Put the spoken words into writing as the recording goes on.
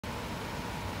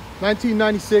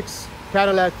1996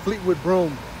 Cadillac Fleetwood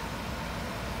Brougham.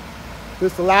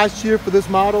 This is the last year for this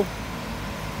model.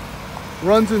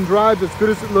 Runs and drives as good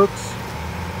as it looks.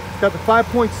 It's got the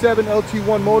 5.7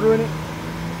 LT1 motor in it,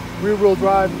 rear wheel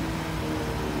drive.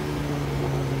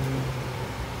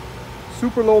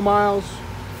 Super low miles.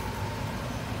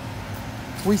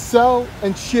 We sell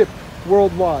and ship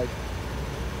worldwide.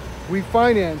 We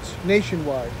finance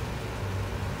nationwide.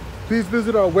 Please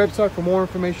visit our website for more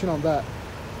information on that.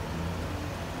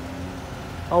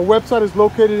 Our website is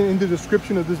located in the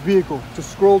description of this vehicle.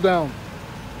 Just scroll down.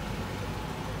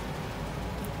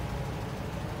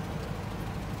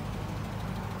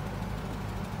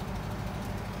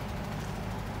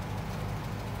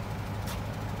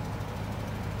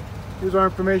 Here's our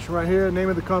information right here, name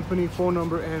of the company, phone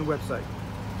number, and website.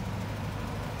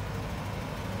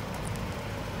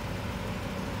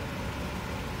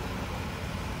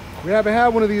 We haven't had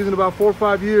one of these in about 4 or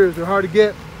 5 years. They're hard to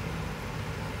get.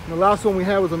 And the last one we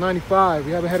had was a 95.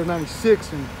 We haven't had a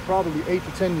 96 in probably 8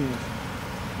 to 10 years.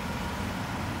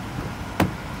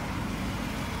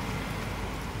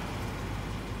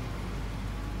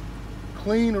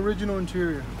 Clean, original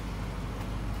interior.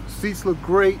 Seats look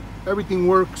great. Everything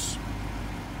works.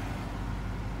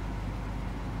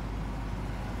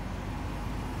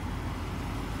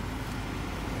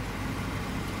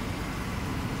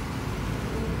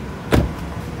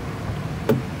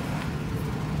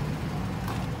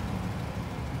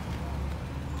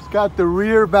 Got the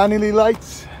rear vanity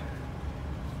lights.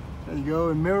 There you go,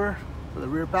 and mirror for the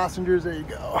rear passengers. There you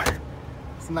go.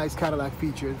 It's a nice Cadillac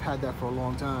feature. I've had that for a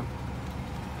long time.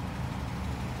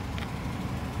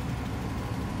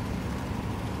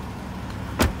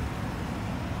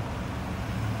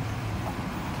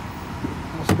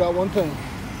 Also got one thing.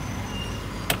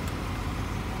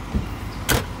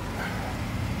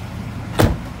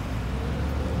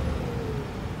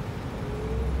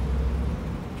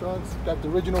 Trunks, got the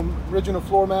original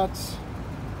floor mats.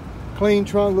 Clean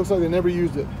trunk, looks like they never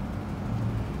used it.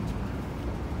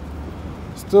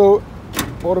 Still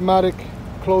automatic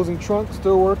closing trunk,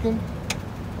 still working.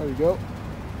 There you go.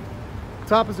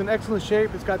 Top is in excellent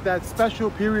shape. It's got that special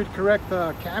period correct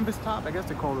canvas top. I guess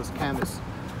they call this canvas.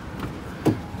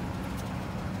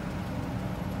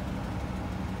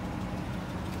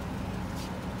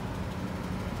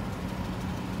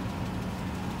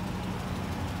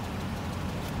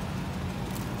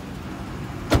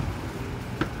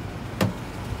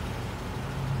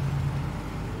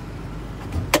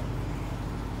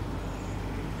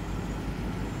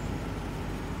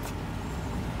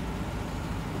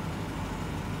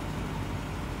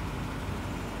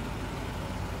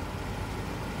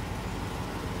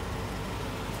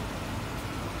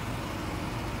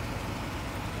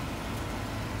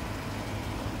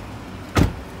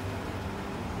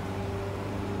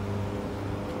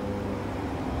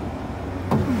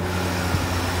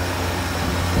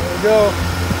 Go.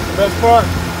 The best part.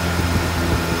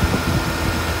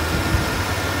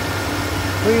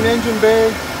 Clean engine bay.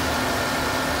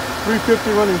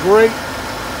 350 running great.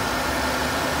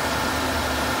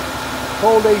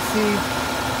 Cold AC.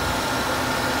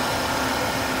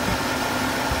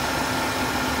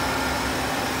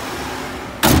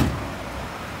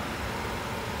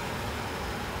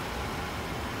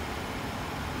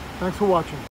 Thanks for watching.